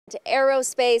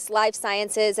Aerospace, life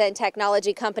sciences, and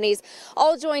technology companies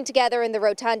all joined together in the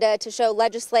rotunda to show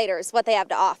legislators what they have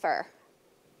to offer.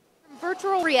 From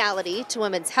virtual reality to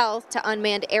women's health to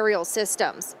unmanned aerial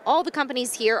systems, all the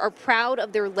companies here are proud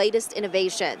of their latest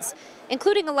innovations,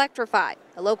 including Electrify,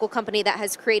 a local company that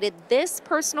has created this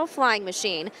personal flying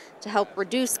machine to help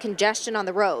reduce congestion on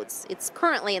the roads. It's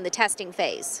currently in the testing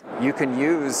phase. You can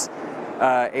use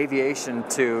aviation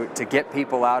to get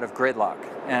people out of gridlock.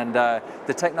 And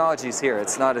the technology's here.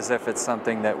 It's not as if it's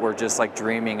something that we're just like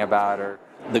dreaming about.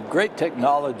 The great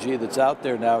technology that's out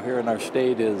there now here in our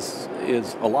state is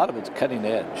a lot of it's cutting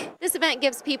edge. This event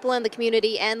gives people in the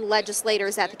community and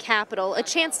legislators at the Capitol a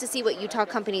chance to see what Utah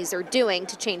companies are doing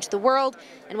to change the world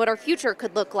and what our future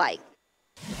could look like.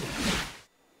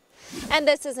 And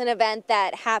this is an event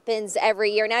that happens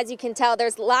every year. And as you can tell,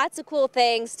 there's lots of cool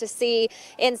things to see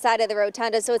inside of the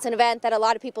rotunda. So it's an event that a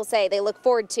lot of people say they look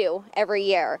forward to every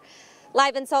year.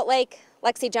 Live in Salt Lake,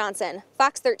 Lexi Johnson,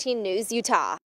 Fox 13 News, Utah.